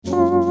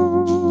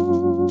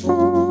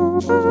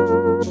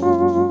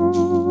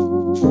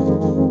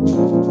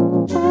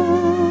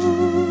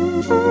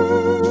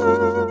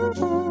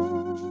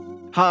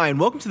Hi, and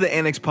welcome to the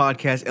Annex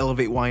Podcast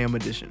ELEV8YM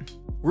edition.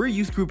 We're a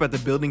youth group at the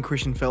Building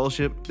Christian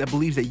Fellowship that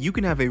believes that you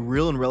can have a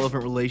real and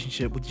relevant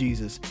relationship with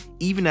Jesus,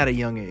 even at a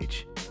young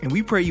age. And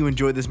we pray you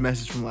enjoyed this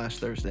message from last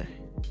Thursday.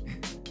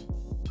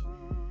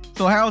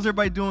 So how's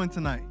everybody doing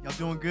tonight? Y'all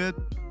doing good?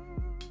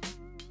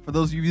 For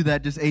those of you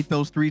that just ate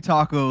those 3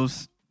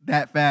 tacos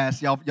that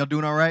fast, y'all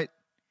doing all right?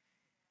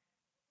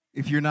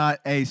 If you're not,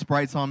 hey,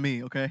 Sprite's on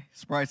me, okay?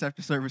 Sprite's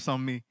after service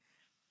on me.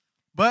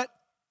 But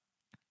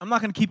I'm not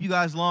going to keep you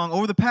guys long.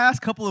 Over the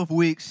past couple of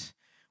weeks,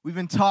 we've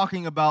been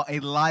talking about a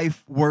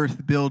life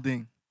worth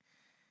building.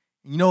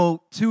 You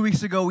know, 2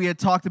 weeks ago, we had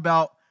talked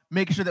about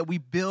making sure that we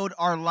build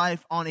our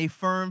life on a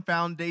firm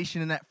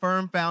foundation, and that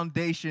firm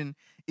foundation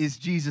is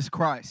Jesus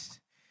Christ.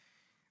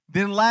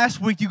 Then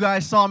last week, you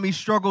guys saw me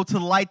struggle to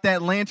light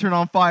that lantern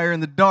on fire in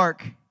the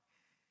dark,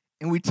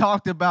 and we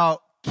talked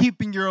about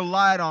keeping your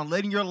light on,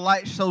 letting your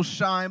light so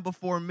shine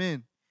before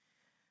men.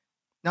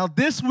 Now,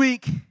 this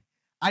week,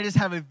 I just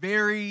have a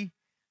very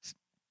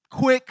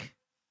quick,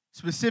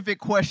 specific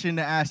question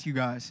to ask you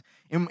guys.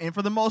 And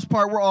for the most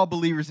part, we're all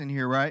believers in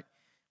here, right?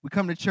 We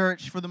come to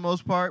church for the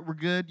most part. We're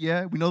good,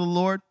 yeah? We know the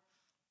Lord.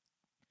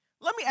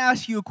 Let me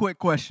ask you a quick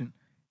question.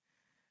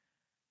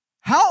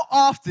 How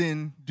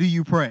often do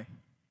you pray?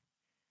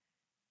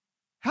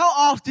 How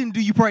often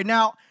do you pray?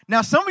 Now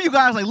some of you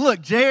guys are like,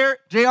 look,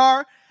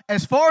 JR,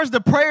 as far as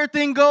the prayer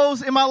thing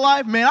goes in my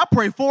life, man, I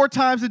pray 4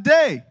 times a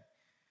day.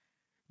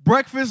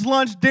 Breakfast,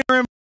 lunch, dinner,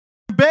 and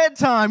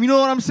bedtime. You know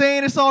what I'm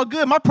saying? It's all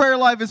good. My prayer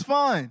life is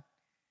fine.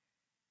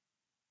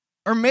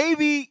 Or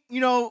maybe,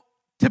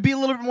 to be a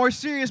little bit more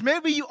serious,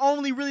 maybe you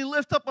only really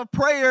lift up a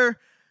prayer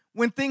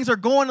when things are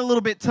going a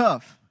little bit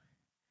tough.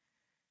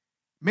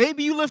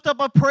 Maybe you lift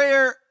up a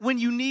prayer when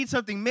you need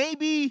something.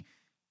 Maybe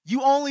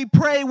you only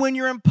pray when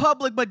you're in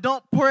public, but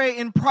don't pray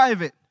in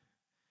private.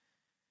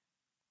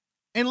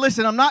 And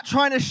listen, I'm not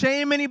trying to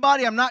shame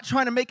anybody. I'm not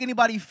trying to make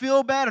anybody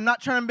feel bad. I'm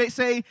not trying to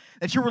say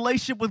that your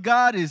relationship with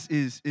God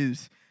is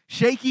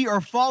shaky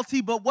or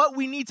faulty. But what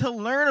we need to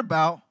learn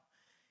about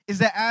is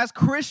that as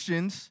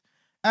Christians,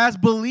 as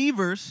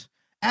believers,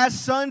 as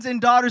sons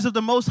and daughters of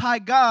the Most High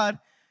God,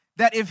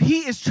 that if He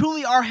is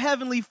truly our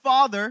Heavenly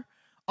Father,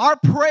 our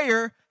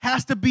prayer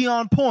has to be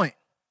on point.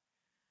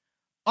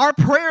 Our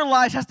prayer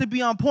life has to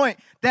be on point.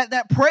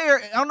 That prayer,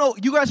 I don't know,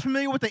 you guys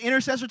familiar with the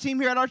intercessor team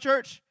here at our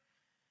church?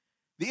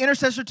 The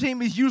intercessor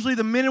team is usually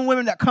the men and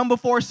women that come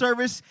before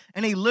service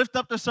and they lift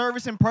up the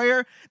service in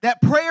prayer.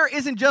 That prayer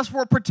isn't just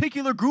for a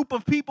particular group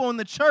of people in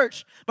the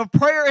church, but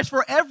prayer is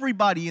for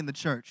everybody in the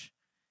church.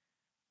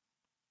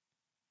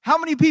 How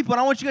many people, and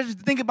I want you guys to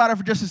think about it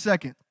for just a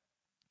second.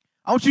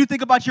 I want you to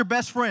think about your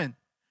best friend,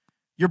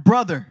 your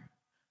brother,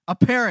 a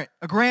parent,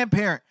 a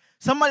grandparent,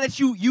 somebody that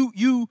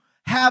you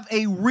have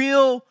a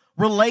real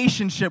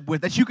relationship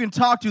with, that you can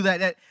talk to,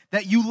 that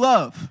you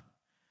love.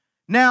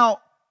 Now,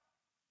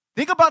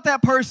 think about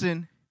that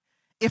person.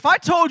 If I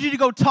told you to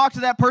go talk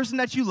to that person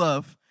that you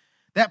love,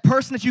 that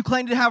person that you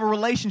claim to have a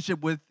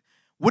relationship with,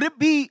 would it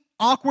be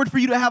awkward for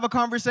you to have a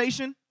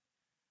conversation?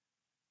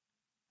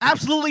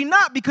 Absolutely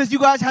not, because you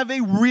guys have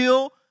a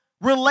real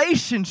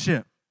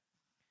relationship.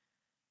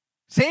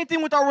 Same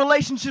thing with our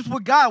relationships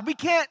with God. We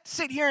can't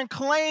sit here and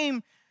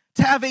claim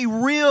to have a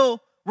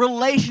real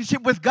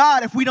relationship with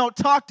God if we don't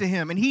talk to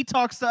Him and He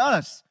talks to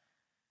us.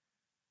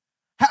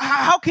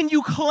 How can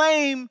you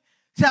claim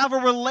to have a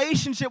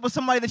relationship with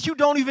somebody that you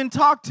don't even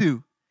talk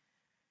to?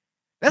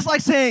 That's like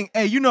saying,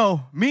 hey,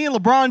 me and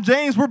LeBron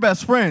James, we're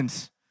best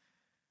friends.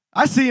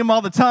 I see him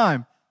all the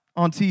time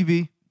on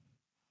TV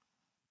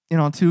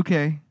and on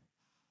 2K,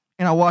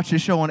 and I watch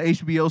his show on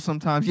HBO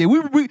sometimes. Yeah,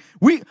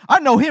 I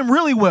know him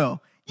really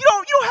well. You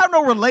don't have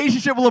no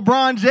relationship with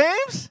LeBron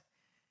James.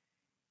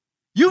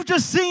 You've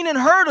just seen and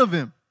heard of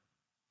him.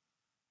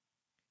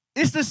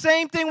 It's the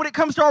same thing when it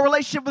comes to our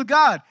relationship with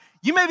God.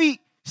 You maybe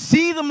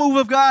see the move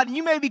of God, and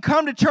you maybe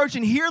come to church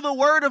and hear the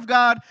word of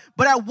God,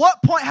 but at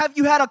what point have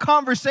you had a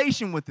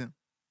conversation with Him?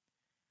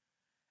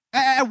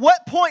 At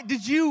what point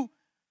did you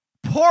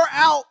pour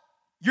out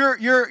your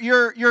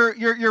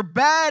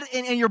bad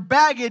and your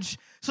baggage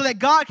so that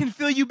God can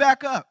fill you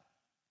back up?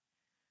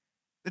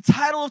 The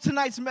title of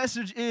tonight's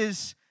message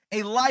is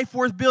A Life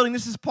Worth Building.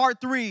 This is part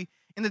 3,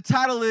 and the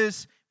title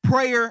is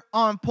Prayer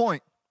on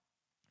Point.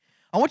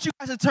 I want you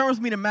guys to turn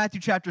with me to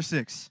Matthew chapter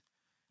 6.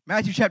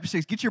 Matthew chapter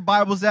 6. Get your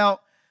Bibles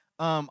out.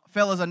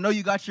 Fellas, I know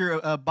you got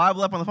your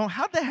Bible up on the phone.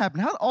 How'd that happen?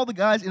 How did all the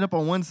guys end up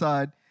on one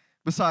side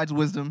besides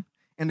wisdom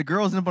and the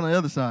girls end up on the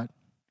other side?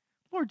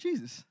 Lord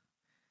Jesus,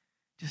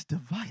 just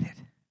divided.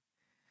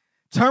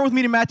 Turn with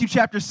me to Matthew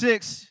chapter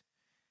 6.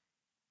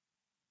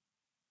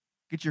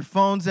 Get your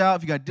phones out.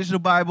 If you got a digital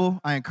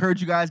Bible, I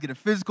encourage you guys, get a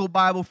physical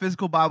Bible.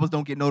 Physical Bibles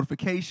don't get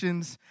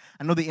notifications.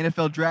 I know the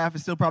NFL draft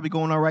is still probably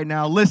going on right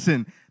now.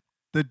 Listen,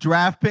 the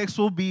draft picks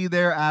will be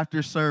there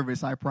after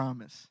service, I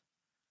promise.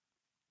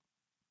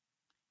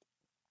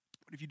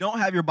 But if you don't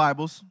have your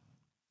Bibles,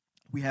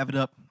 we have it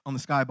up on the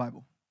Sky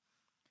Bible.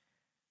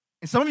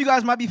 And some of you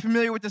guys might be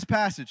familiar with this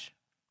passage.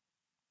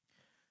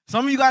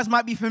 Some of you guys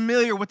might be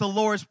familiar with the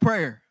Lord's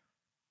Prayer.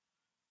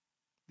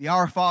 The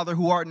Our Father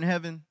who art in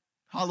heaven,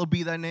 Hallowed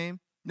be thy name.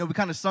 We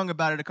kind of sung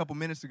about it a couple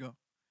minutes ago.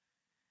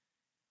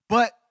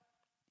 But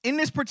in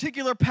this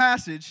particular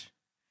passage,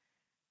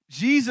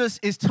 Jesus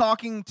is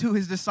talking to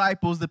his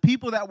disciples, the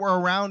people that were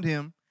around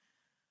him,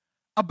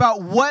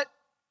 about what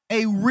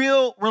a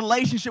real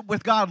relationship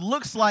with God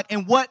looks like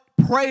and what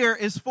prayer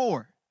is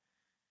for.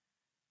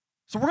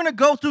 So we're going to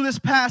go through this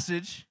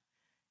passage,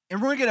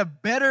 and we're going to get a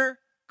better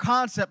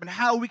concept and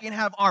how we can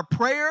have our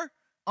prayer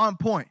on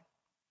point.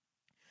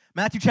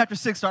 Matthew chapter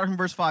 6, starting from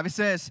verse 5, it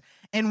says,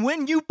 "And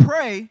when you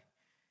pray,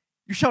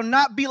 you shall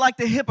not be like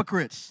the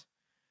hypocrites,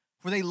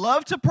 for they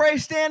love to pray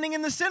standing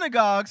in the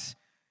synagogues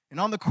and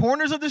on the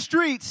corners of the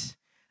streets,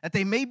 that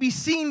they may be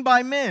seen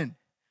by men.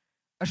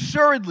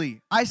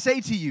 Assuredly, I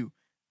say to you,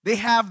 they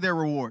have their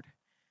reward.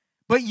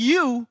 But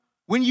you,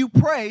 when you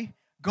pray,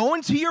 go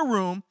into your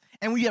room,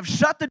 and when you have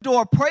shut the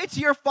door, pray to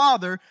your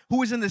Father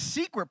who is in the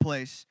secret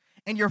place,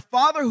 and your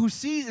Father who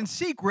sees in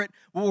secret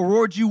will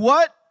reward you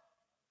what?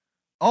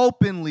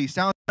 Openly."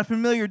 Sounds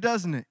familiar,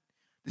 doesn't it?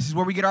 This is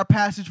where we get our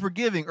passage for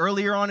giving.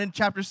 Earlier on in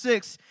chapter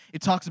 6,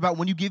 it talks about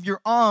when you give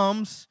your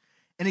alms,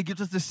 and it gives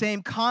us the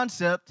same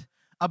concept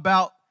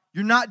about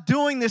you're not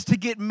doing this to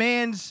get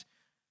man's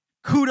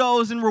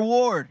kudos and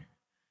reward.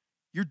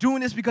 You're doing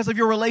this because of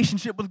your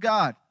relationship with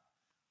God.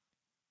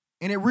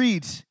 And it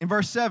reads in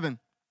verse 7,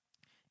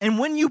 "And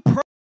when you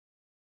pray,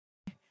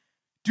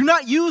 do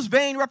not use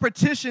vain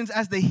repetitions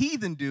as the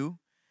heathen do,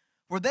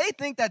 for they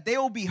think that they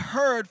will be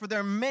heard for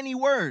their many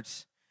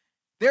words.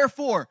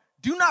 Therefore,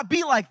 do not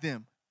be like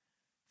them,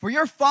 for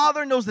your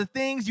Father knows the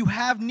things you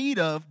have need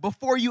of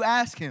before you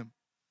ask him.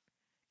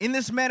 In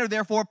this manner,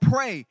 therefore,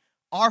 pray,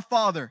 Our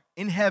Father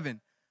in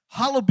heaven,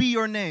 hallowed be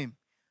your name.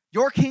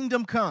 Your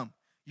kingdom come.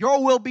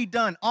 Your will be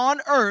done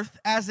on earth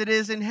as it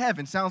is in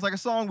heaven." Sounds like a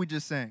song we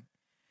just sang.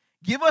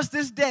 "Give us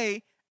this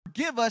day,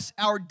 forgive us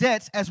our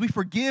debts as we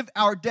forgive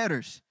our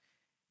debtors.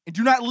 And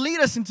do not lead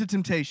us into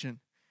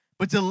temptation,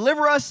 but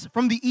deliver us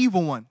from the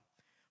evil one.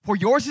 For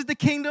yours is the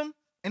kingdom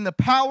and the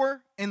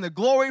power and the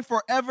glory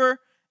forever.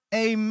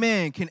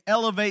 Amen." Can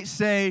Elevate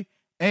say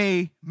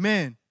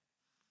amen?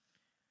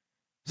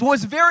 So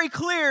it's very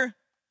clear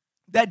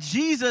that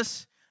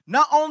Jesus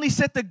not only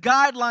set the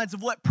guidelines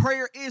of what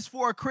prayer is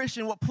for a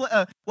Christian,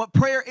 what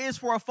prayer is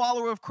for a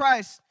follower of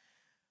Christ,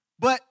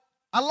 but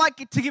I like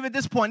it to give at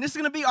this point. This is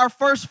going to be our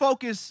first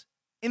focus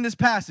in this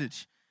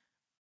passage.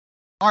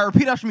 All right,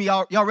 repeat after me.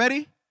 Y'all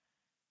ready?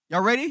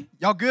 Y'all ready?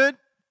 Y'all good?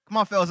 Come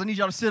on, fellas. I need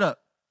y'all to sit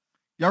up.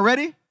 Y'all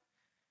ready?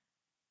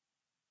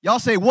 Y'all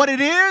say what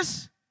it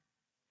is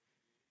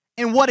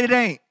and what it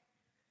ain't.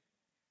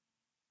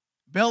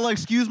 Bella,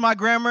 excuse my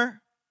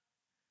grammar.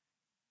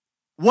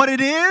 What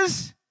it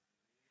is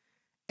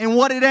and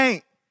what it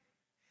ain't.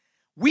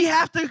 We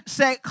have to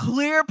set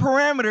clear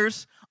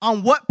parameters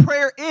on what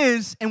prayer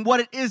is and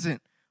what it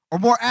isn't. Or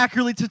more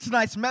accurately to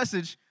tonight's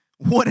message,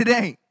 what it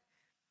ain't.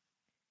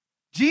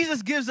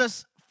 Jesus gives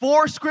us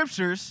 4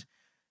 scriptures,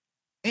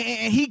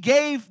 and he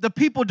gave the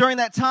people during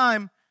that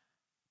time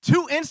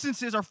 4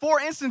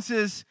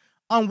 instances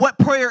on what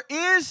prayer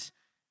is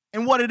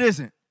and what it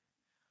isn't.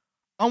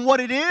 On what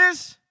it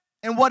is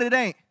and what it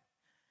ain't.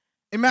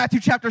 In Matthew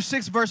chapter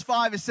 6, verse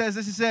 5, it says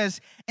this. It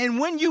says, "And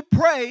when you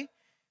pray,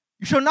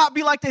 you shall not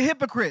be like the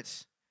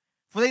hypocrites,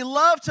 for they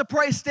love to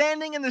pray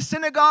standing in the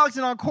synagogues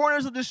and on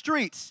corners of the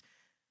streets,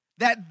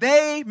 that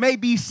they may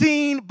be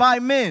seen by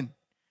men.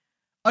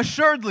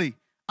 Assuredly,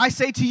 I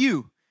say to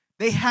you,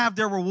 they have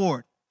their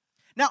reward."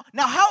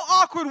 Now how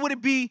awkward would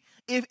it be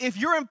if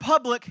you're in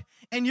public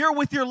and you're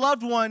with your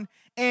loved one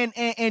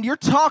and you're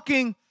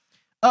talking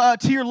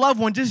to your loved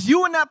one, just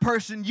you and that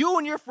person, you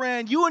and your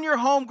friend, you and your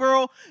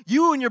homegirl,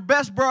 you and your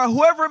best bro,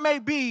 whoever it may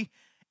be,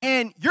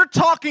 and you're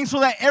talking so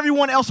that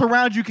everyone else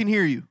around you can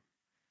hear you.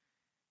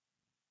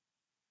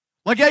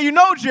 Like, "Yeah,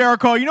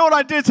 Jericho, you know what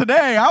I did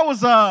today? I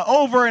was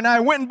over and I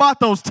went and bought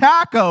those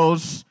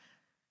tacos."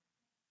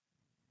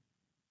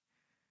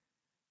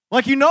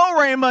 Like,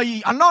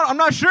 Rayma, I'm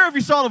not sure if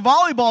you saw the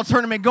volleyball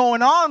tournament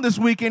going on this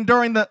weekend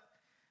during the...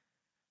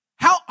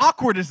 How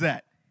awkward is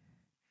that?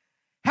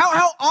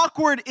 How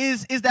awkward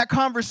is that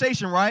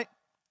conversation, right?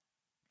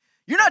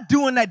 You're not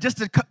doing that just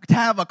to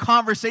have a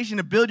conversation,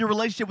 to build your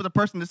relationship with the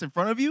person that's in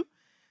front of you.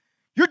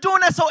 You're doing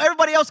that so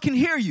everybody else can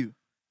hear you.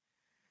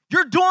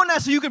 You're doing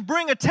that so you can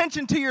bring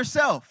attention to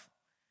yourself.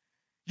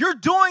 You're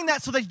doing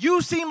that so that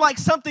you seem like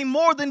something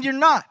more than you're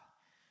not.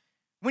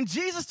 When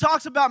Jesus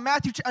talks about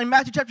Matthew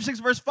chapter 6,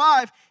 verse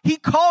 5, he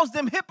calls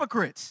them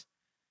hypocrites.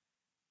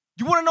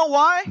 You want to know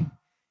why?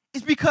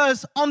 It's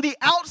because on the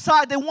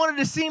outside, they wanted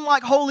to seem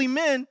like holy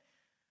men,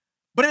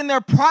 but in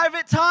their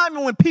private time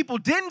and when people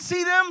didn't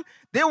see them,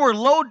 they were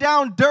low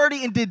down,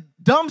 dirty, and did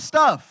dumb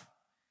stuff.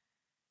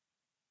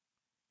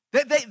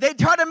 They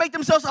try to make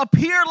themselves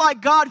appear like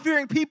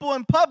God-fearing people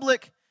in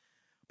public,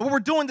 but we're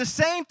doing the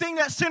same thing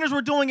that sinners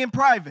were doing in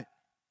private.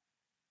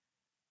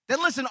 That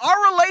listen,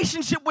 our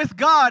relationship with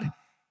God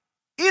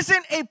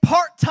isn't a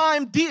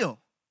part-time deal.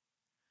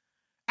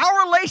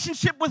 Our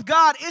relationship with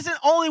God isn't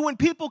only when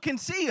people can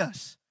see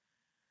us,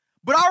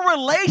 but our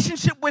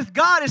relationship with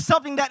God is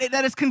something that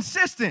is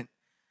consistent.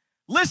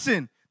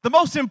 Listen, The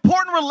most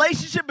important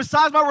relationship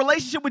besides my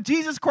relationship with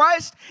Jesus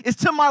Christ is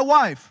to my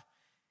wife.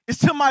 It's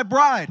to my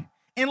bride.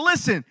 And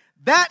listen,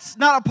 that's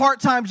not a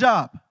part-time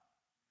job.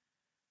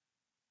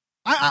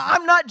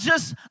 I'm not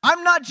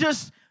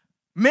just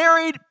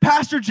married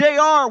Pastor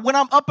JR when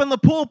I'm up in the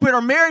pulpit,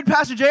 or married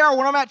Pastor JR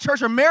when I'm at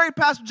church, or married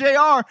Pastor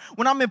JR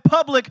when I'm in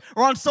public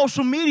or on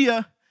social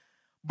media.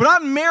 But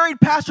I'm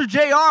married Pastor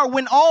JR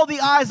when all the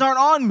eyes aren't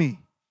on me.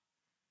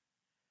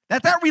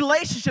 That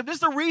relationship, this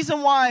is the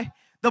reason why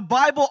the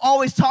Bible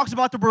always talks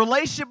about the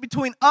relationship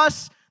between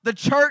us, the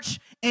church,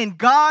 and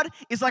God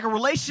is like a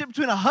relationship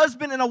between a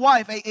husband and a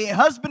wife, a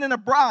husband and a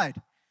bride.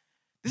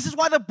 This is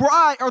why the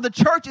bride or the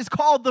church is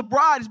called the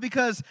bride, is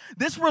because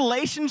this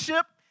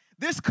relationship,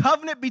 this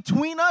covenant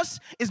between us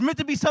is meant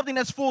to be something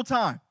that's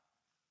full-time.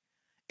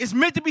 It's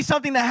meant to be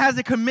something that has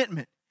a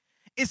commitment.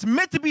 It's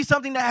meant to be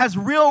something that has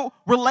real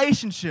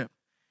relationship.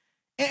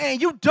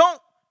 And you don't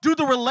do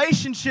the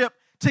relationship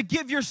to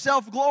give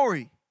yourself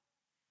glory.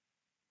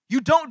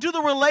 You don't do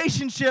the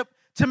relationship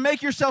to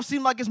make yourself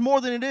seem like it's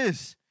more than it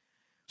is.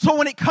 So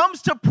when it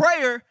comes to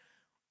prayer,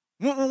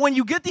 when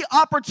you get the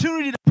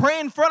opportunity to pray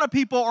in front of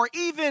people, or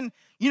even,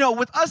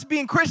 with us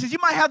being Christians, you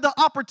might have the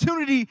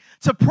opportunity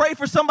to pray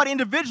for somebody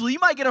individually. You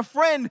might get a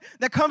friend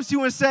that comes to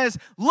you and says,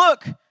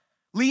 look,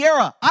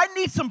 Liera, I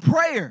need some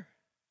prayer.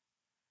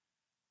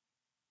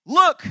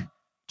 Look,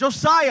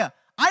 Josiah,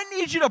 I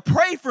need you to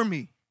pray for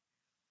me.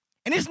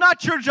 And it's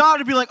not your job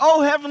to be like,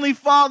 oh, Heavenly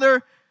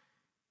Father,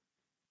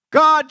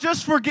 God,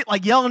 just forgive,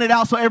 like yelling it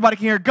out so everybody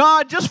can hear.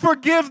 God, just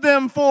forgive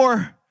them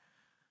for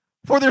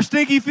their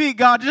stinky feet,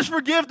 God. Just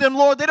forgive them,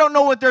 Lord. They don't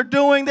know what they're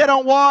doing. They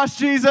don't wash,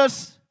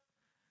 Jesus.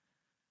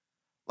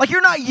 Like,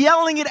 you're not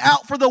yelling it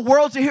out for the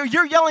world to hear.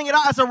 You're yelling it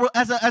out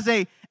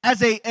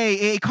as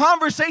a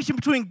conversation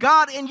between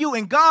God and you,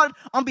 and God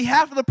on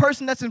behalf of the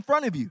person that's in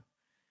front of you.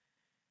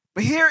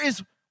 But here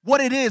is what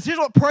it is. Here's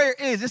what prayer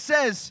is. It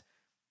says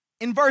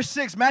in verse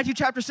 6, Matthew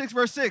chapter 6,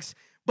 verse 6,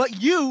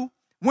 but you,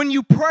 when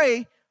you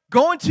pray,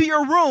 go into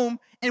your room,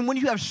 and when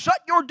you have shut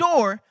your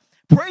door,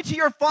 pray to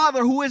your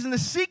Father who is in the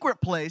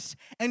secret place,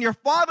 and your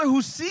Father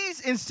who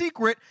sees in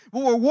secret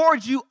will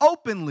reward you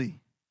openly.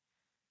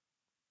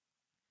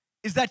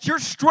 Is that your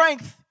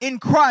strength in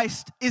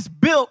Christ is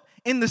built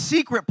in the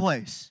secret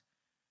place.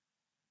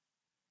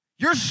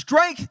 Your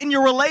strength in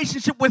your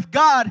relationship with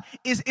God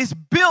is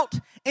built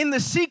in the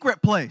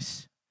secret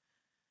place.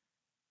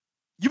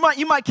 You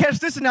might catch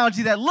this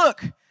analogy that,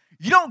 look,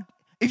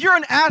 if you're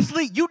an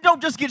athlete, you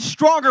don't just get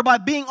stronger by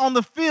being on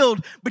the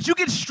field, but you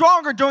get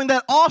stronger during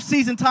that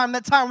off-season time,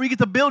 that time where you get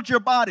to build your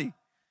body.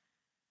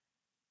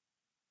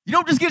 You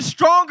don't just get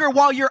stronger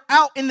while you're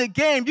out in the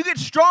game. You get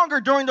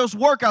stronger during those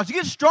workouts. You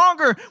get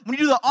stronger when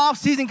you do the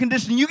off-season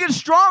conditioning. You get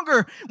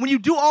stronger when you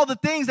do all the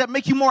things that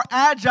make you more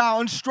agile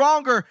and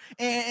stronger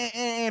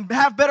and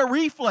have better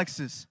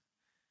reflexes.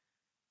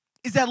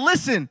 Is that,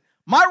 listen,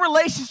 my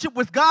relationship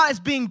with God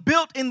is being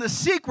built in the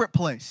secret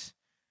place.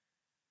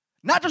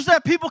 Not just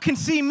that people can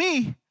see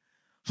me,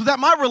 so that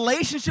my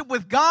relationship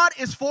with God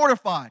is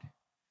fortified.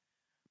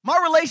 My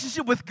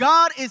relationship with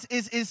God is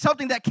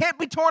something that can't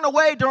be torn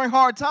away during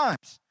hard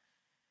times.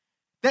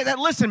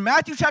 Listen,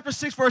 Matthew chapter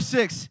 6, verse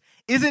 6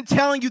 isn't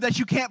telling you that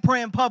you can't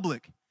pray in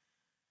public.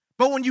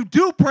 But when you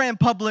do pray in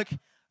public,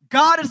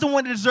 God is the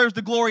one that deserves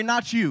the glory,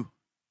 not you.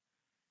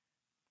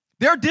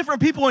 There are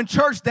different people in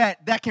church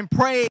that can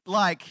pray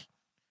like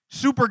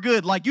super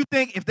good. Like, you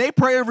think if they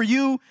pray over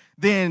you,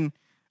 then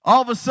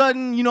all of a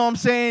sudden, you know what I'm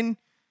saying,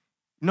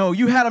 no,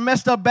 you had a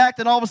messed up back,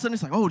 then all of a sudden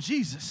it's like, oh,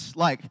 Jesus,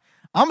 like,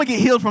 I'm going to get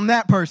healed from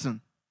that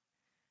person.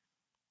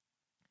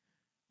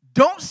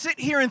 Don't sit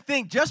here and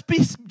think just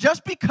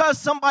because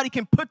somebody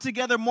can put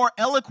together more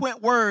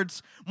eloquent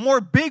words,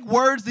 more big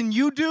words than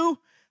you do,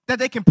 that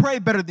they can pray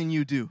better than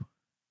you do.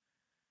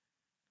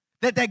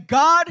 That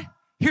God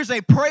hears a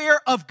prayer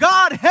of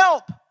God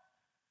help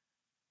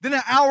than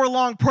an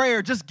hour-long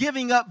prayer just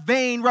giving up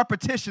vain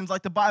repetitions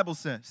like the Bible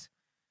says.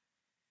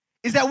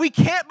 Is that we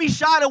can't be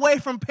shied away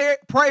from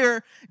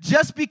prayer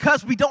just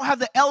because we don't have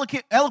the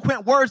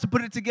eloquent words to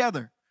put it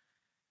together.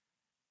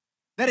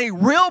 That a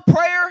real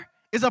prayer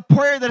is a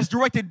prayer that is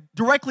directed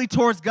directly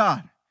towards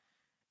God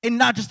and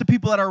not just the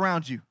people that are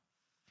around you.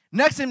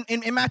 Next,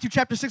 in Matthew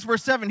chapter 6,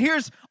 verse 7,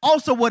 here's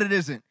also what it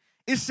isn't.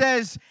 It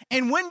says,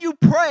 and when you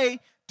pray,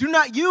 do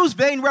not use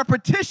vain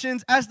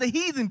repetitions as the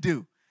heathen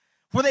do,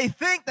 for they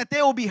think that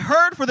they will be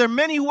heard for their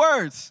many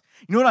words.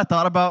 You know what I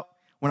thought about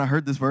when I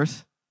heard this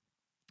verse?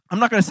 I'm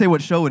not going to say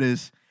what show it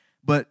is,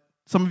 but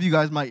some of you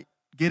guys might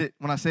get it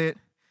when I say it.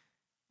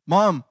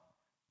 Mom,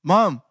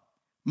 mom,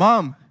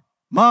 mom,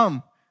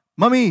 mom,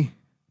 mommy,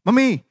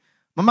 mommy,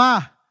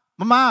 mama,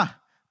 mama,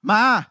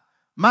 ma,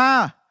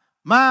 ma,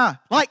 ma.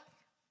 Like,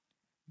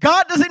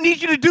 God doesn't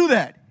need you to do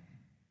that.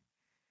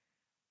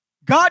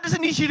 God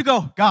doesn't need you to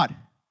go, God,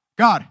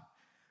 God,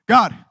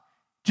 God,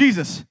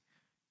 Jesus,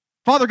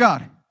 Father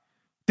God,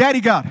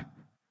 Daddy God,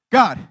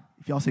 God.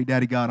 If y'all say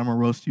Daddy God, I'm going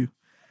to roast you.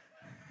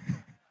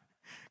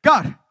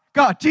 God,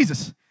 God,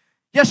 Jesus,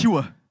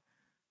 Yeshua,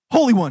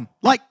 Holy One.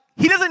 Like,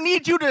 he doesn't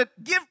need you to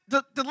give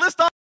to list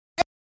off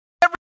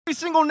every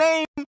single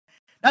name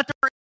that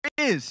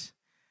there is.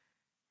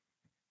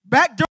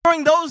 Back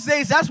during those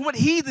days, that's what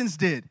heathens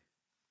did.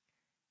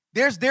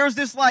 There's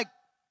this like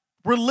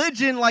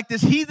religion, like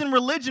this heathen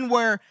religion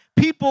where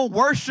people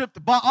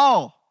worshiped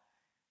Baal.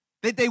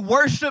 They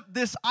worshiped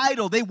this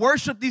idol. They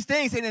worshiped these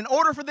things. And in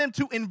order for them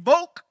to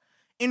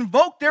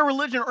invoke their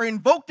religion or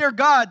invoke their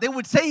God, they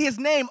would say his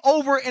name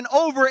over and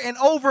over and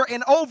over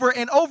and over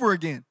and over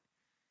again.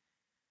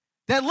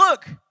 That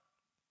look,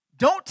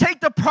 don't take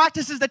the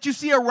practices that you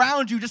see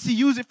around you just to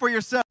use it for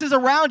yourself. This is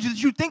around you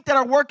that you think that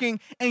are working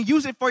and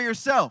use it for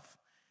yourself.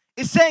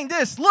 It's saying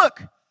this,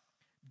 look,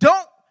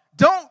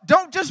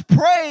 don't just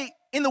pray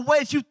in the way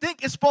that you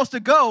think it's supposed to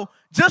go.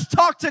 Just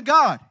talk to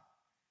God.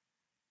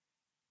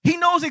 He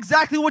knows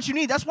exactly what you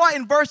need. That's why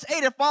in verse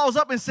 8 it follows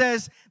up and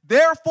says,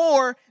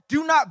 therefore,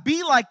 do not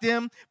be like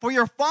them, for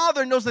your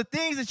Father knows the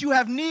things that you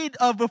have need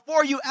of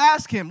before you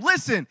ask him.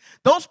 Listen,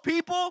 those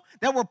people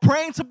that were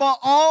praying to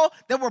Baal,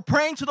 that were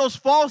praying to those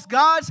false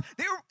gods,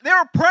 they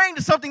were praying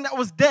to something that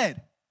was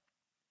dead.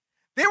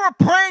 They were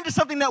praying to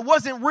something that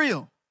wasn't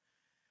real.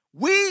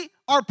 We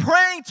are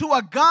praying to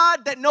a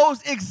God that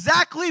knows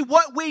exactly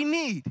what we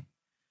need.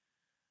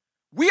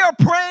 We are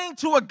praying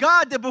to a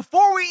God that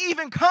before we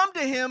even come to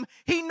him,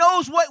 he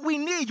knows what we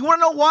need. You want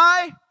to know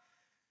why?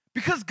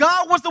 Because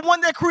God was the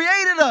one that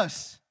created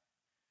us.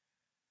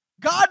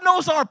 God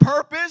knows our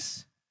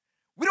purpose.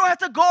 We don't have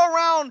to go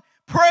around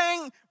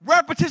praying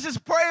repetitious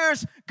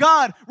prayers.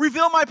 God,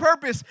 reveal my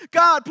purpose.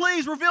 God,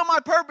 please reveal my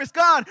purpose.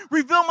 God,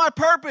 reveal my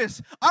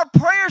purpose. Our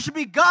prayer should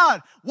be,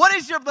 God, what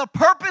is the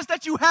purpose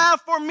that you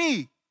have for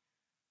me?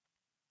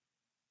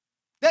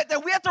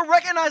 That we have to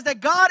recognize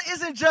that God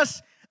isn't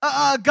just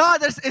God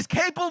that is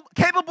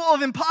capable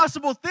of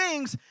impossible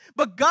things,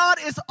 but God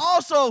is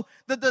also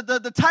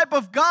the type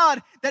of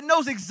God that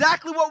knows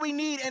exactly what we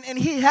need, and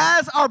he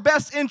has our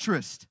best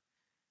interest.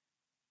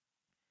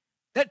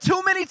 That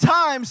too many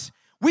times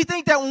we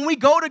think that when we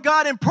go to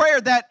God in prayer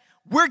that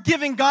we're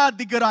giving God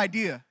the good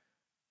idea.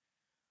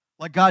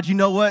 Like, God, you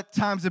know what?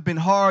 Times have been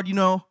hard, you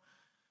know.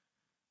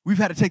 We've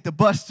had to take the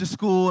bus to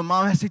school, and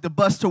Mom has to take the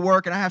bus to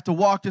work, and I have to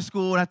walk to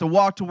school, and I have to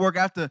walk to work.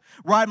 I have to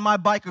ride my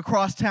bike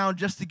across town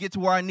just to get to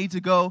where I need to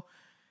go.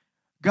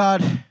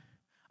 God,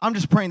 I'm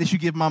just praying that you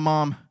give my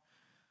mom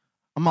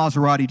a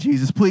Maserati,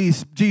 Jesus.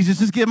 Please, Jesus,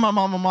 just give my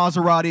mom a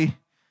Maserati.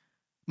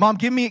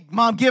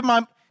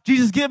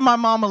 Jesus, give my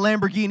mom a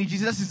Lamborghini.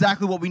 Jesus, that's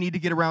exactly what we need to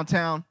get around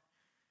town.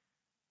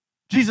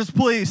 Jesus,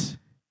 please.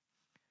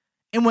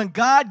 And when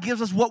God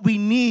gives us what we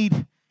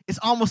need, it's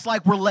almost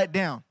like we're let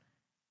down.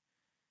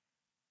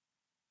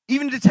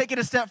 Even to take it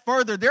a step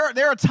further,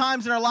 there are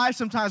times in our lives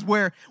sometimes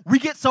where we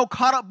get so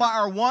caught up by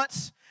our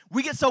wants,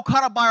 we get so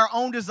caught up by our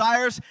own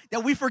desires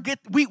that we forget,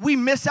 we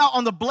miss out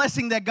on the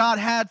blessing that God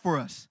had for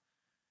us.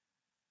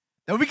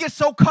 That we get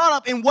so caught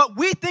up in what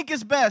we think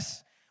is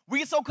best, we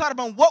get so caught up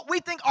on what we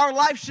think our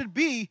life should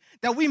be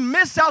that we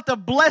miss out the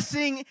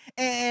blessing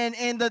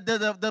and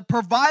the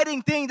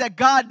providing thing that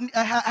God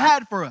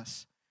had for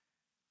us.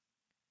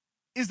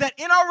 Is that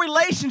in our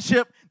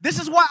relationship, this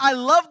is why I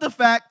love the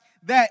fact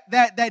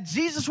that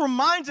Jesus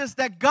reminds us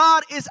that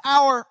God is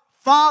our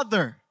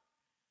Father.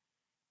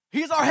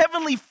 He's our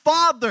heavenly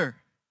Father.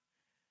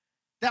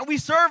 That we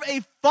serve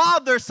a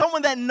Father,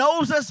 someone that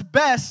knows us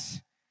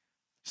best,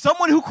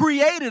 someone who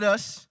created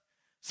us,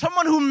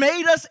 someone who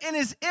made us in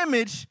his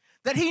image,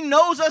 that he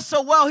knows us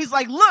so well. He's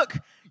like, look,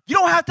 you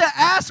don't have to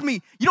ask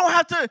me. You don't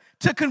have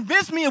to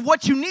convince me of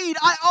what you need.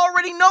 I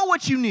already know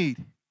what you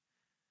need.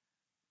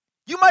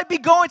 You might be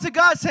going to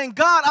God saying,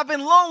 God, I've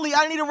been lonely.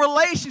 I need a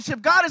relationship.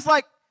 God is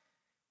like,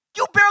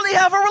 you barely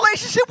have a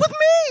relationship with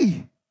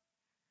me.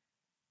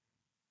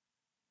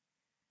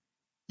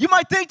 You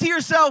might think to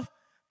yourself,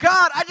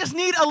 God, I just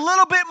need a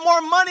little bit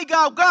more money,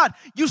 God. God,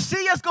 you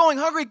see us going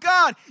hungry.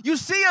 God, you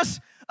see us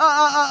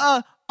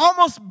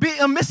almost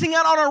missing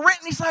out on our rent.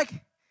 And he's like,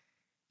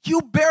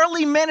 you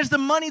barely manage the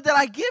money that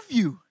I give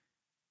you.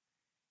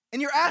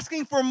 And you're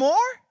asking for more?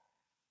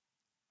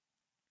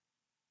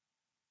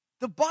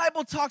 The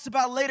Bible talks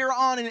about later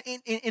on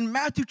in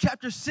Matthew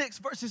chapter 6,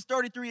 verses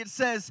 33, it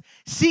says,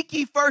 seek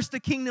ye first the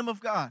kingdom of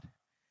God.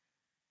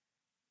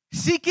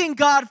 Seeking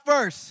God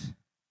first.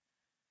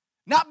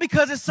 Not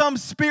because it's some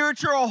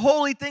spiritual or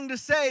holy thing to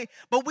say,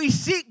 but we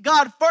seek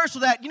God first so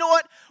that, you know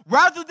what,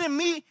 rather than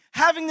me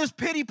having this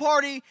pity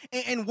party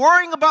and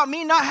worrying about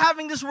me not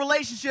having this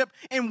relationship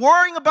and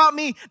worrying about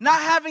me not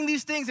having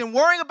these things and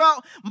worrying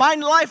about my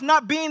life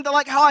not being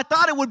like how I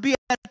thought it would be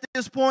at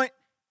this point,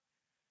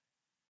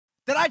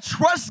 that I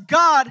trust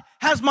God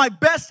has my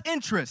best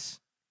interests.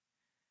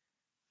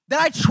 That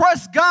I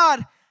trust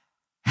God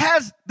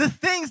has the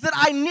things that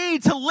I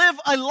need to live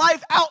a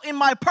life out in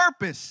my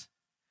purpose.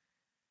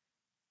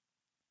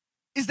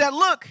 Is that,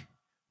 look,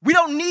 we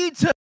don't need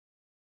to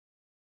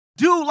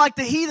do like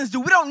the heathens do.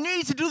 We don't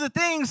need to do the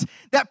things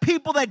that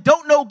people that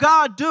don't know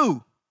God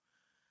do.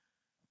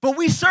 But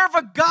we serve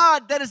a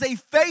God that is a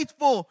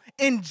faithful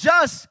and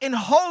just and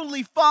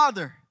holy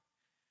Father.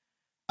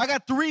 I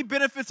got 3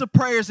 benefits of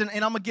prayers, and I'm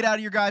going to get out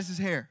of your guys'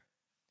 hair.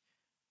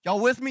 Y'all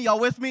with me? Y'all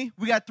with me?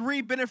 We got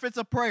 3 benefits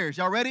of prayers.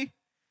 Y'all ready?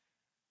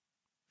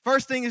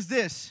 First thing is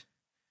this,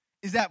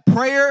 is that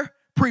prayer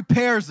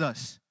prepares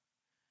us.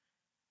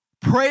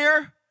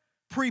 Prayer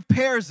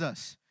prepares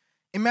us.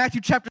 In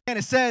Matthew chapter 10,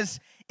 it says,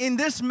 in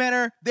this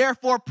manner,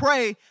 therefore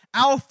pray,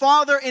 our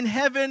Father in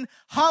heaven,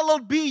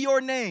 hallowed be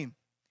your name.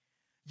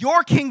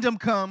 Your kingdom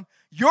come,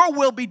 your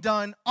will be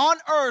done on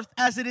earth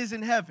as it is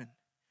in heaven.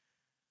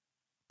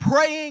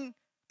 Praying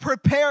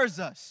prepares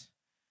us.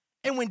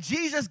 And when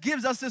Jesus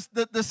gives us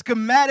the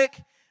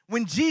schematic,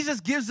 when Jesus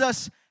gives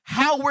us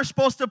how we're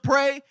supposed to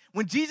pray,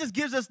 when Jesus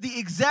gives us the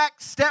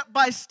exact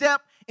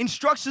step-by-step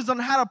instructions on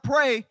how to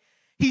pray,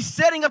 he's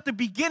setting up the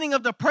beginning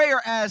of the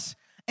prayer as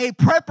a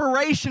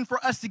preparation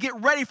for us to get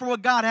ready for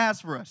what God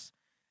has for us.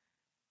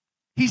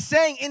 He's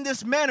saying in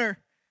this manner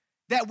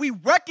that we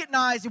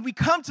recognize and we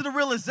come to the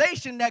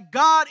realization that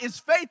God is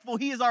faithful.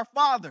 He is our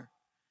Father.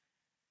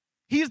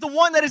 He is the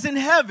one that is in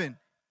heaven,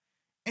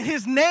 and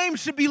his name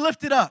should be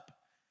lifted up.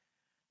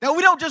 That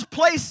we don't just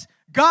place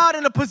God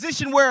in a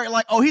position where,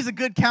 like, oh, he's a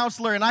good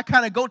counselor, and I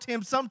kind of go to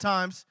him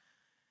sometimes.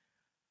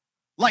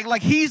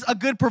 Like he's a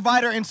good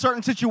provider in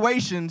certain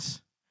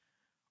situations,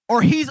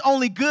 or he's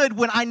only good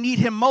when I need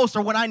him most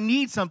or when I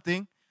need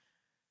something.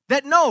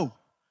 That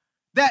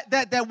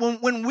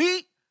when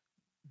we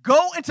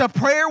go into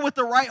prayer with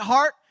the right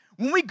heart,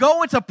 when we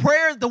go into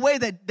prayer the way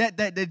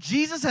that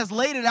Jesus has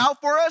laid it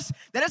out for us,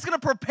 that it's going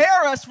to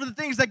prepare us for the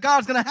things that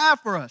God's going to have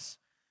for us.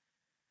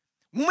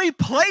 When we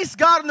place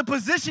God in the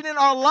position in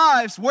our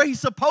lives where he's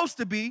supposed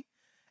to be,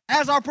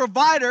 as our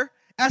provider,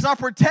 as our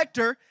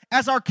protector,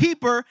 as our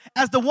keeper,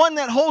 as the one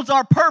that holds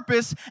our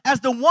purpose,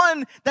 as the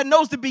one that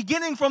knows the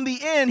beginning from the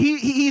end,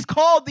 he's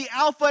called the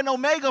Alpha and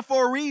Omega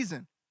for a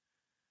reason.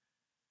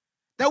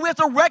 That we have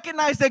to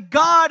recognize that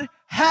God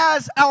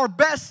has our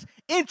best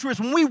interest.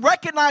 When we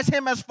recognize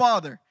him as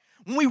Father,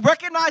 when we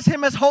recognize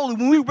him as holy,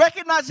 when we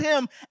recognize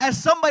him as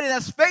somebody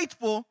that's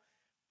faithful,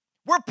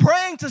 we're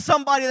praying to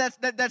somebody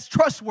that's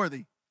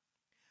trustworthy.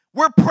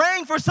 We're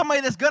praying for somebody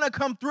that's going to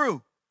come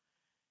through.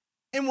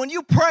 And when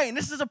you pray, and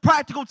this is a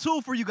practical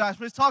tool for you guys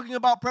when it's talking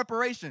about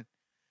preparation,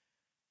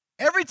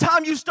 every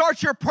time you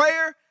start your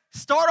prayer,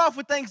 start off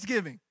with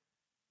thanksgiving.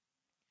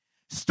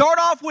 Start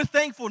off with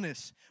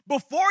thankfulness.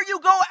 Before you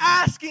go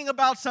asking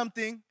about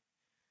something,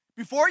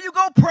 before you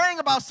go praying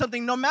about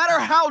something, no matter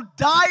how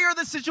dire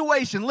the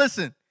situation,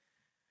 listen,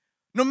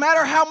 no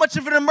matter how much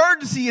of an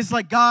emergency, it's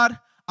like, God,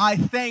 I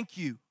thank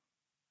you.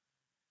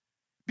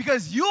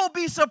 Because you'll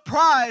be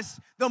surprised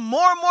the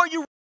more and more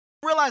you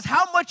realize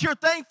how much you're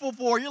thankful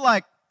for. You're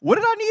like, what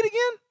did I need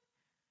again?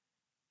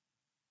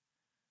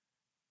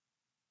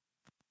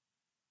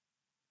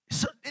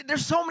 So,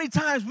 there's so many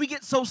times we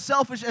get so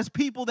selfish as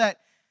people that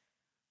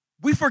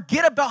we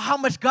forget about how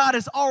much God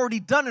has already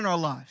done in our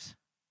lives.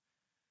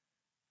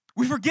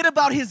 We forget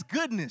about his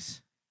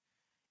goodness.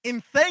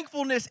 And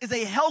thankfulness is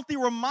a healthy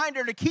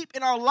reminder to keep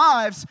in our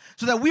lives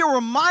so that we are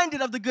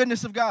reminded of the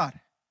goodness of God.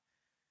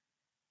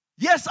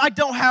 Yes, I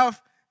don't have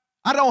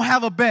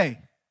a bay.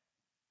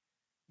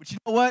 But you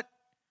know what?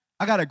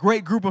 I got a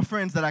great group of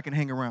friends that I can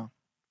hang around.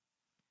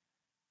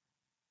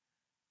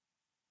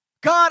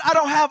 God, I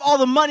don't have all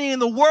the money in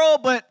the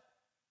world, but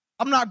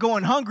I'm not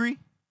going hungry.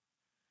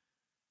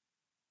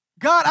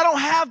 God, I don't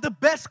have the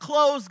best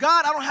clothes.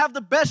 God, I don't have the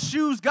best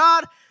shoes.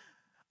 God,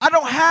 I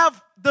don't have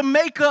the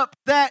makeup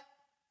that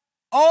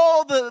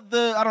all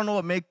the I don't know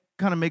what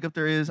kind of makeup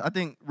there is. I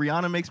think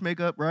Rihanna makes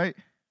makeup, right?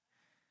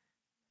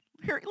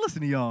 Here, listen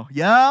to y'all.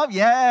 Yes.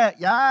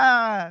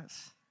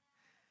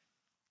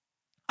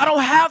 I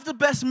don't have the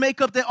best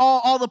makeup that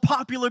all the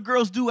popular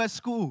girls do at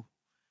school.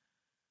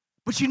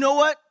 But you know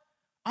what?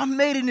 I'm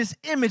made in his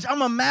image.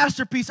 I'm a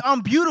masterpiece.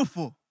 I'm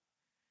beautiful.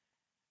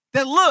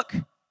 That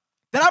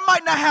I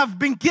might not have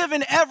been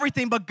given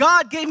everything, but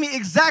God gave me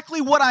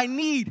exactly what I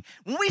need.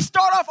 When we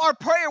start off our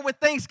prayer with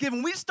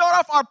thanksgiving, we start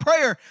off our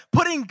prayer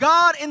putting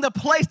God in the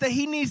place that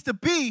he needs to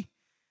be,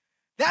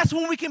 that's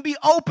when we can be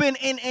open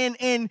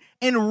and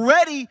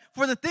ready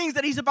for the things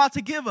that he's about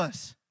to give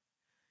us.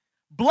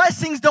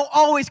 Blessings don't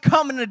always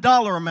come in a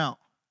dollar amount.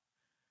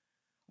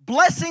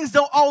 Blessings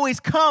don't always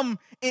come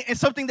in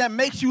something that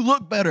makes you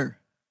look better.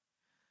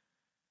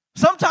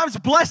 Sometimes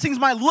blessings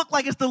might look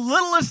like it's the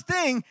littlest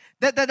thing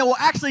that will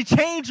actually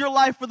change your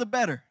life for the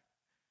better.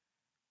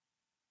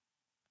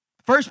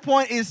 First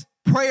point is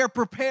prayer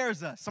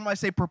prepares us. Somebody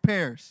say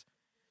prepares.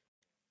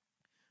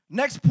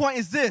 Next point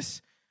is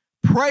this.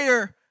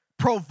 Prayer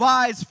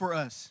provides for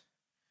us.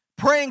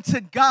 Praying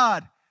to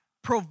God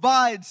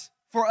provides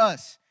for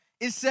us.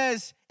 It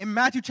says in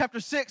Matthew chapter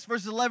 6,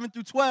 verses 11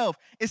 through 12,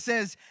 it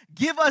says,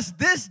 give us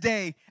this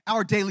day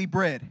our daily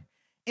bread,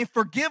 and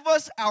forgive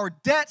us our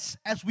debts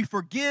as we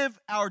forgive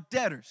our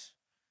debtors.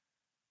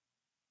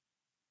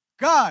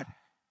 God,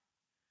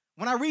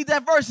 when I read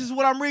that verse, this is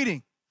what I'm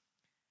reading.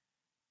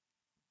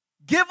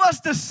 Give us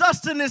the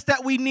sustenance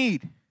that we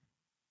need.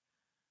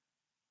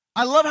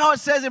 I love how it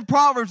says in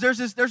Proverbs, there's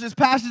this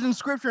passage in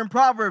Scripture in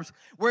Proverbs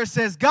where it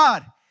says,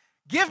 God,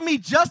 give me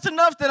just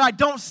enough that I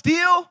don't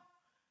steal,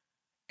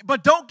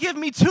 but don't give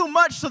me too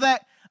much so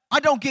that I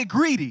don't get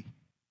greedy.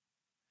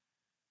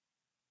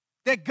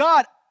 That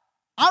God,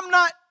 I'm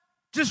not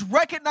just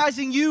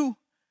recognizing you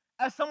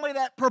as somebody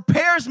that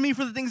prepares me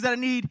for the things that I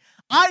need.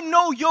 I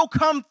know you'll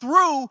come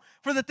through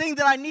for the thing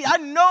that I need. I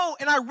know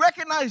and I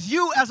recognize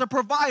you as a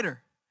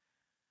provider.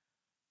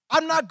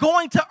 I'm not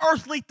going to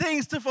earthly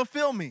things to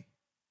fulfill me.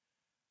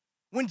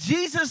 When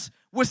Jesus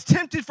was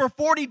tempted for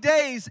 40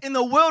 days in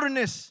the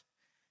wilderness,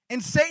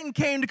 and Satan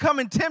came to come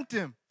and tempt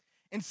him,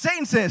 and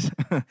Satan says,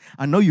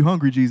 I know you're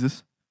hungry,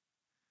 Jesus.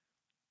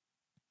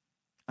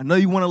 I know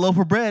you want a loaf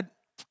of bread.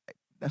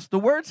 That's what the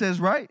word says,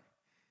 right?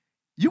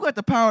 You got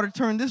the power to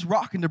turn this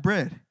rock into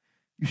bread.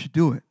 You should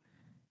do it.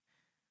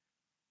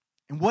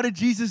 And what did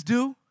Jesus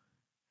do?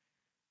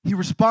 He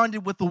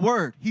responded with the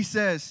word. He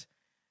says,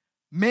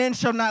 man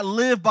shall not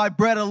live by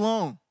bread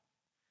alone,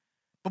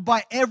 but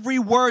by every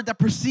word that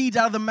proceeds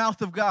out of the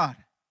mouth of God.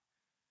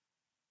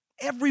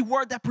 Every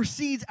word that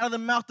proceeds out of the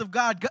mouth of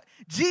God.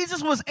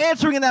 Jesus was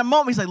answering in that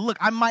moment. He's like, look,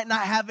 I might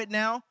not have it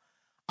now.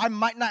 I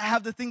might not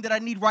have the thing that I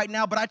need right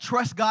now, but I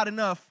trust God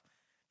enough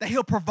that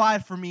he'll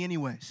provide for me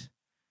anyways.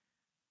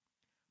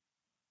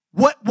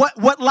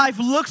 What life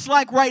looks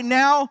like right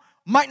now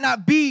might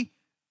not be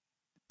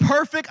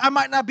perfect. I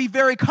might not be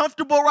very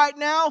comfortable right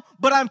now,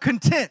 but I'm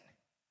content.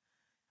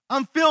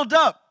 I'm filled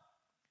up.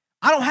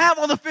 I don't have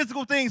all the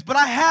physical things, but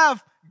I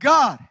have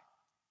God.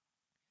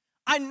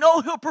 I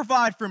know he'll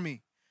provide for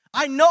me.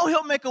 I know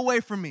he'll make a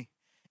way for me.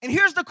 And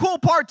here's the cool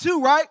part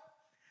too, right?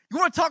 You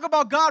want to talk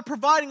about God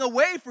providing a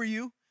way for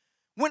you?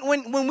 When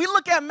we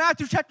look at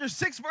Matthew chapter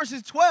 6,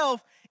 verses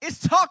 12, it's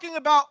talking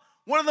about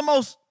one of the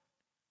most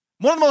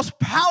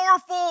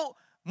powerful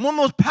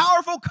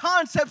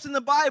concepts in the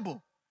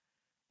Bible.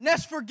 And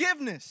that's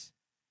forgiveness.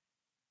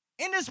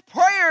 In this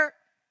prayer,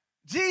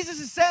 Jesus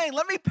is saying,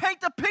 let me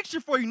paint the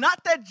picture for you.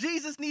 Not that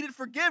Jesus needed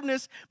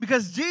forgiveness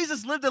because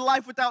Jesus lived a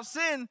life without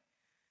sin,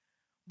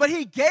 but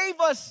he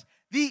gave us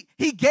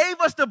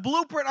the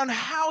blueprint on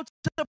how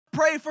to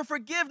pray for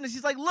forgiveness.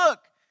 He's like, look,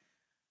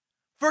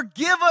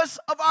 forgive us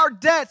of our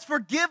debts.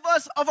 Forgive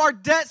us of our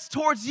debts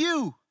towards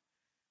you.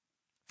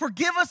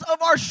 Forgive us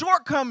of our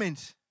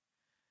shortcomings.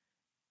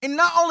 And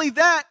not only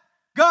that,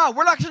 God,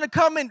 we're not going to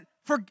come and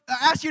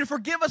ask you to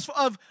forgive us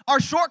of our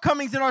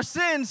shortcomings and our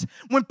sins.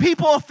 When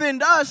people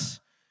offend us,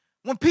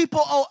 when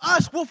people owe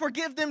us, we'll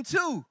forgive them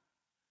too.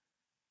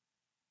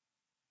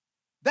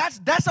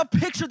 That's a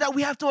picture that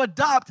we have to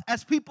adopt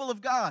as people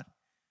of God.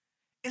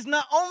 Is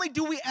not only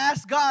do we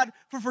ask God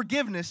for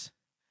forgiveness,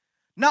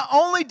 not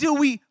only do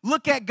we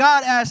look at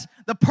God as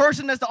the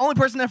person that's the only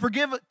person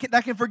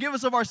that can forgive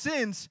us of our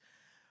sins,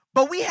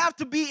 but we have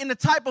to be in the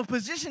type of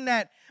position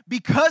that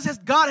because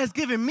God has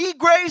given me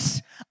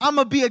grace, I'm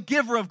going to be a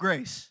giver of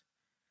grace.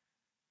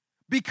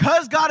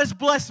 Because God has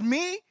blessed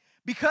me,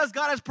 because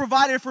God has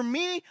provided for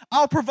me,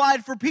 I'll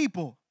provide for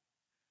people.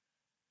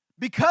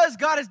 Because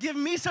God has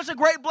given me such a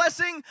great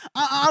blessing,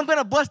 I'm going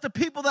to bless the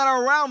people that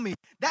are around me.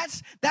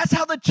 That's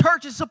how the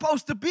church is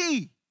supposed to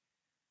be.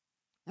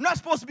 We're not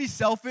supposed to be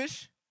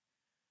selfish.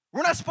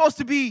 We're not supposed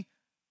to be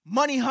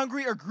money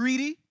hungry or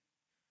greedy.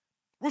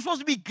 We're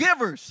supposed to be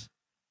givers.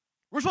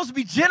 We're supposed to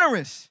be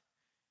generous.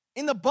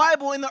 In the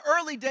Bible, in the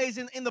early days,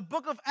 in the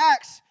book of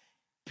Acts,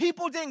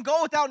 people didn't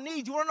go without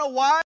needs. You want to know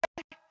why?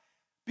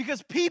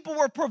 Because people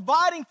were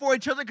providing for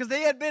each other because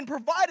they had been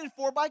provided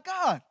for by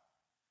God.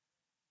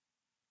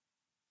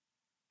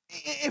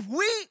 If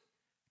we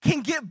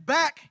can get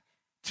back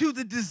to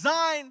the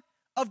design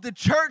of the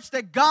church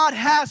that God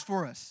has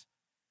for us,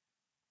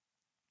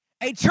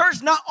 a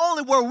church not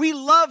only where we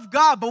love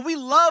God, but we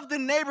love the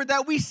neighbor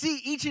that we see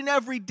each and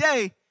every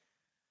day,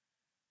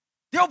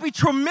 there'll be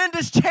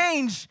tremendous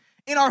change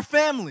in our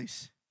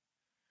families.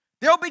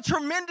 There'll be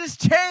tremendous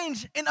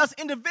change in us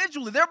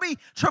individually. There'll be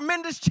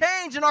tremendous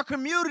change in our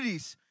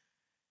communities,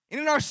 and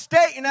in our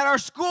state, and at our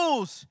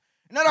schools,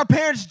 and at our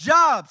parents'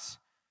 jobs.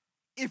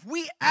 If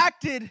we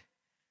acted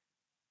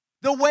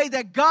the way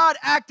that God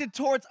acted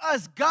towards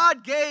us,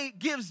 God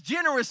gives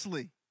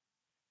generously.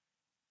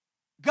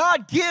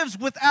 God gives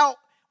without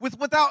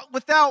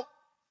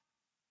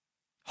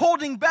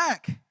holding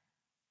back.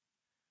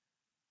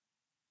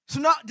 So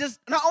not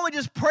only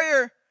does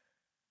prayer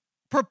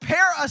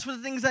prepare us for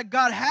the things that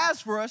God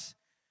has for us,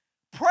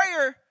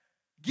 prayer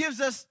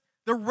gives us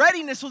the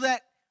readiness so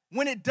that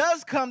when it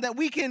does come, that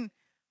we can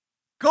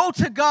go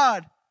to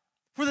God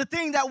for the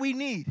thing that we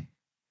need.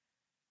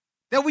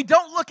 That we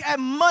don't look at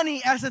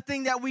money as the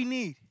thing that we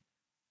need.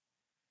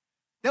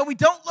 That we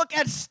don't look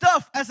at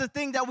stuff as the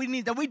thing that we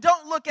need. That we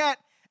don't look at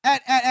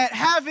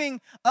having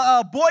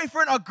a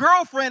boyfriend or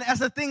girlfriend as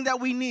the thing that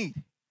we need.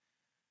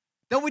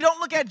 That we don't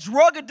look at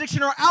drug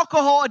addiction or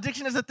alcohol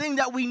addiction as the thing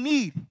that we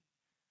need.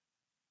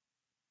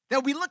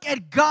 That we look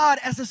at God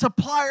as the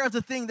supplier of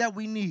the thing that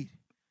we need.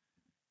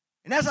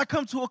 And as I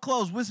come to a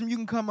close, Wisdom, you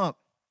can come up.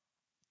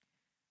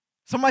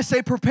 Somebody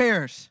say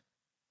prepares.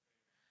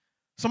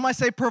 Somebody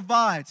say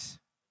provides.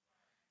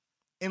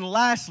 And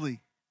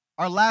lastly,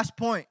 our last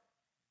point,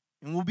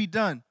 and we'll be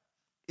done,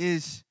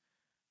 is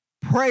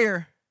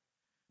prayer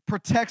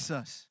protects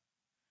us.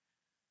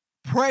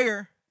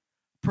 Prayer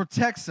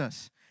protects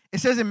us. It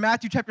says in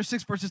Matthew chapter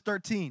 6, verses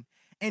 13,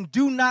 and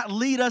do not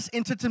lead us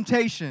into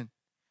temptation,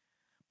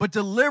 but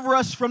deliver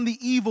us from the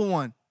evil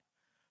one.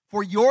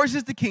 For yours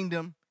is the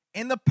kingdom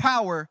and the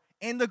power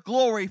and the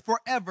glory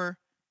forever.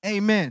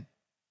 Amen.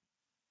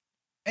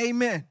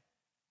 Amen.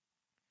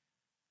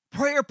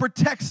 Prayer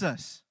protects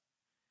us.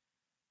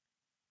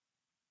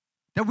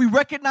 That we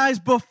recognize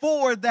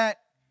before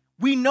that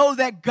we know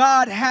that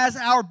God has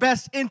our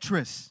best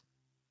interests.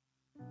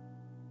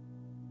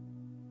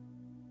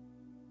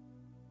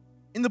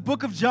 In the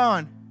book of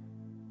John,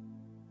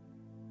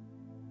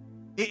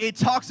 it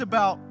talks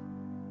about,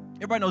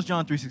 everybody knows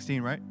John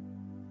 3:16, right?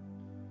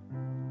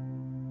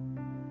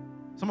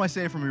 Somebody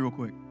say it for me real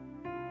quick.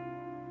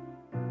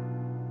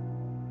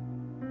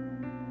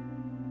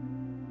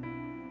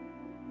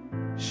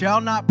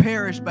 Shall not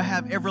perish but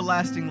have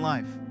everlasting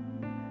life.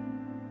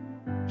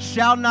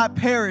 Shall not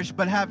perish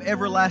but have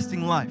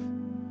everlasting life.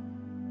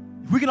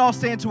 If we can all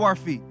stand to our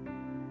feet.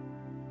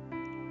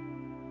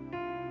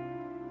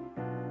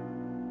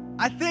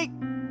 I think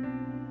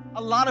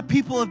a lot of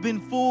people have been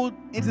fooled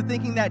into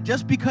thinking that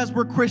just because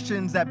we're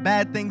Christians that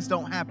bad things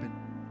don't happen.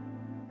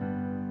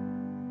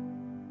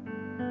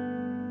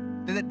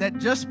 That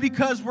just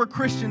because we're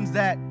Christians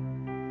that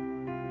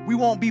we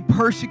won't be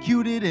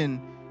persecuted and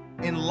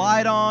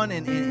lied on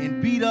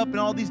and beat up and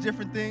all these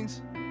different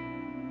things.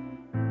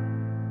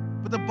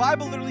 But the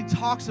Bible literally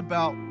talks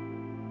about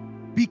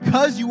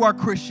because you are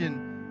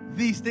Christian,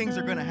 these things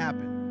are going to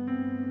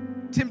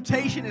happen.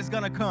 Temptation is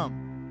going to come.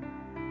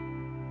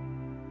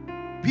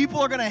 People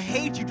are going to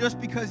hate you just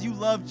because you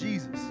love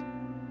Jesus.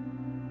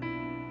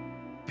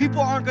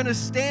 People aren't going to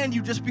stand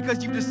you just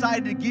because you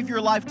decided to give your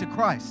life to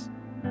Christ.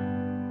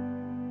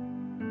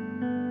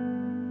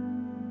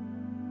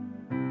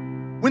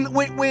 When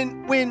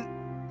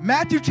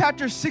Matthew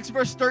chapter 6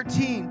 verse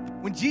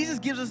 13, when Jesus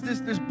gives us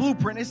this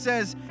blueprint, it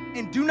says,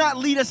 and do not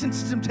lead us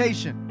into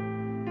temptation.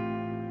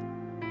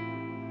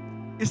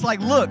 It's like,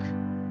 look,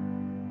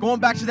 going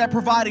back to that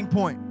providing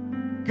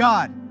point,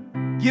 God,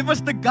 give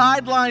us the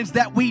guidelines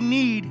that we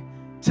need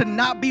to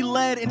not be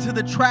led into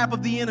the trap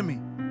of the enemy.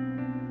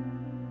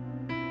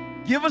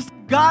 Give us the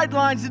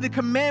guidelines and the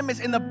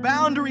commandments and the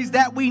boundaries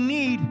that we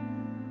need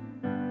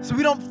so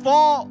we don't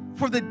fall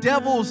for the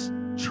devil's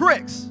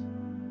tricks.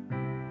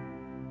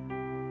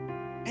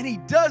 And he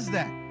does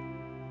that.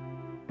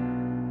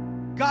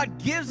 God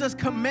gives us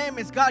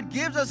commandments. God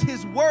gives us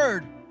his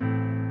word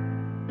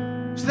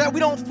so that we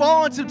don't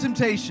fall into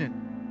temptation.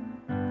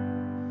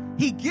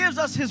 He gives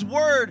us his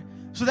word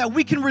so that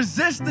we can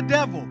resist the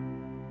devil.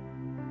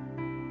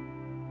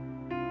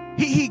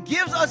 He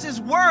gives us his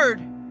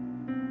word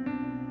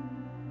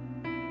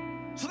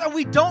so that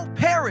we don't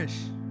perish.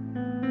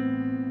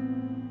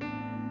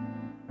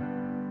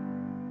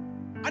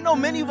 I know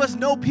many of us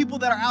know people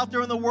that are out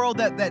there in the world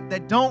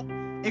that don't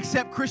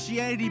accept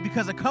Christianity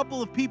because a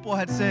couple of people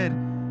had said,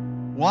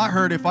 well, I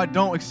heard if I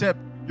don't accept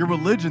your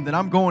religion, then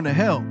I'm going to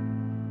hell.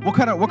 What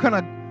kind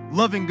of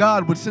loving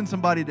God would send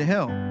somebody to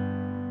hell?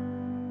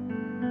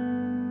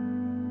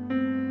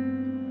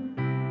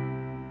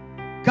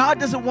 God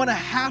doesn't want to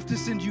have to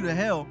send you to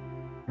hell.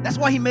 That's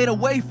why he made a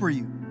way for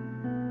you.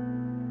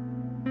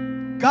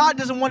 God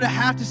doesn't want to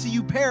have to see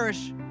you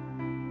perish,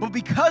 but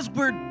because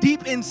we're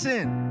deep in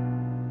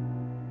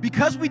sin,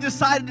 because we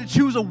decided to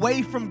choose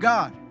away from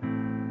God,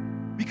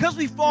 because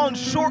we've fallen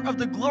short of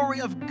the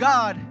glory of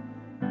God,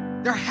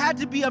 there had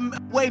to be a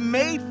way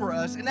made for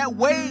us, and that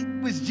way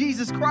was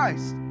Jesus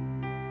Christ.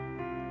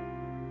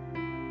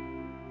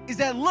 Is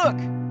that, look,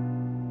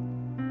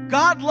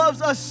 God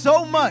loves us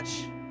so much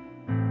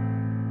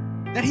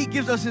that he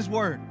gives us his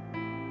word.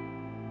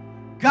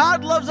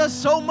 God loves us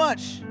so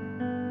much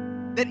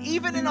that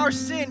even in our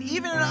sin,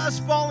 even in us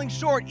falling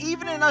short,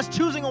 even in us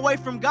choosing away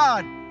from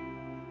God,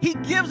 he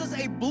gives us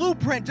a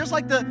blueprint, just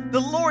like the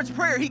Lord's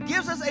Prayer. He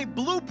gives us a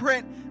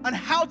blueprint on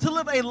how to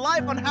live a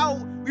life, on how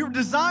we were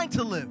designed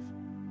to live.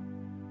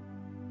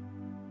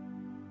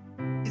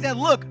 Is that,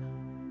 look,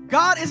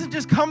 God isn't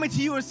just coming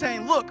to you and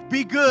saying, look,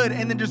 be good,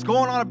 and then just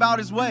going on about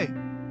his way.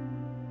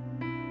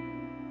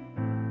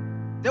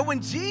 That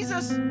when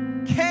Jesus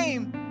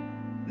came,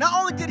 not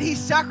only did he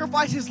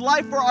sacrifice his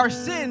life for our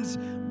sins,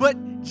 but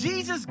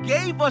Jesus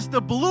gave us the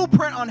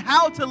blueprint on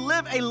how to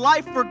live a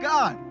life for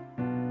God.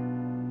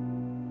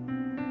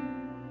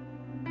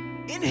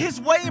 In his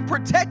way in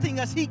protecting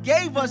us, he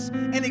gave us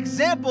an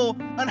example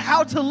on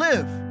how to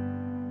live.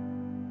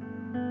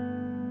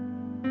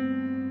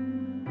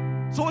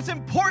 So it's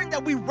important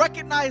that we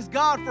recognize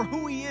God for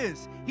who he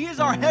is. He is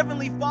our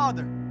heavenly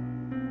Father.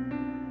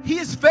 He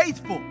is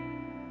faithful.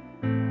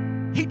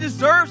 He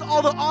deserves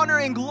all the honor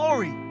and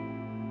glory.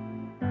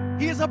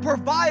 He is a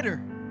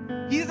provider.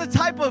 He is the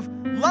type of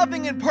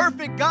loving and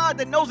perfect God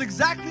that knows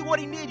exactly what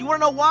he needs. You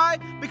want to know why?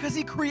 Because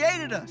he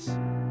created us.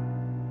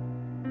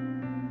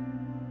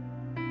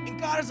 And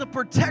God is a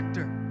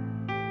protector.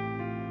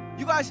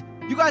 You guys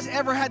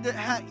ever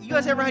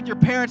had your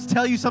parents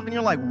tell you something,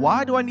 you're like,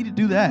 why do I need to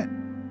do that?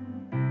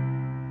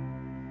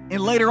 And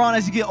later on,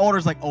 as you get older,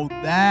 it's like, oh,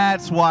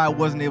 that's why I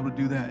wasn't able to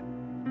do that.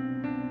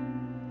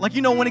 Like,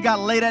 you know, when it got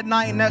late at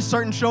night and that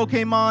certain show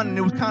came on and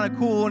it was kind of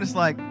cool, and it's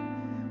like,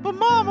 but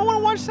Mom, I want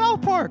to watch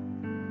South Park.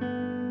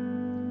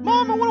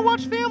 Mom, I want to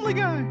watch Family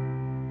Guy.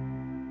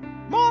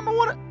 Mom, I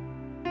want to.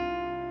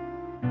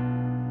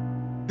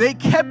 They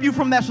kept you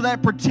from that so that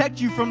it protect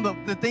you from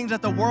the things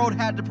that the world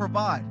had to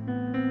provide.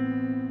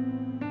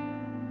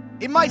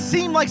 It might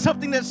seem like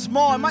something that's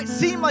small. It might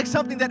seem like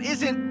something that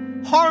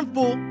isn't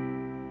harmful.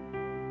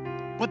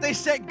 But they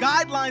set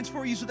guidelines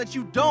for you so that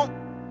you don't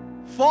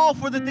fall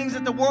for the things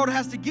that the world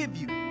has to give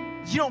you.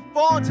 You don't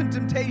fall into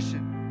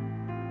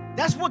temptation.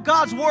 That's what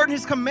God's word and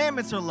his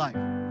commandments are like.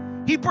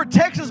 He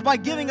protects us by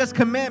giving us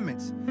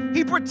commandments.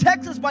 He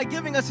protects us by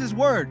giving us his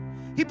word.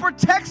 He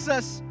protects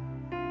us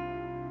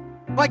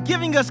by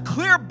giving us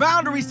clear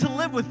boundaries to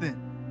live within.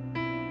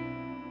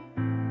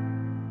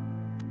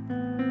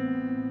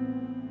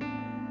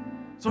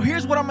 So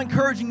here's what I'm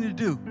encouraging you to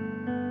do.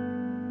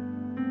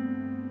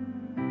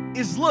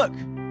 Is look,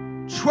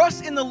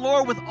 trust in the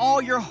Lord with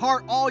all your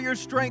heart, all your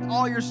strength,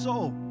 all your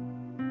soul.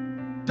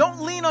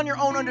 Don't lean on your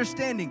own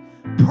understanding.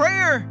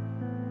 Prayer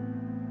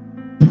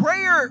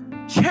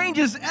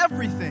changes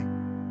everything.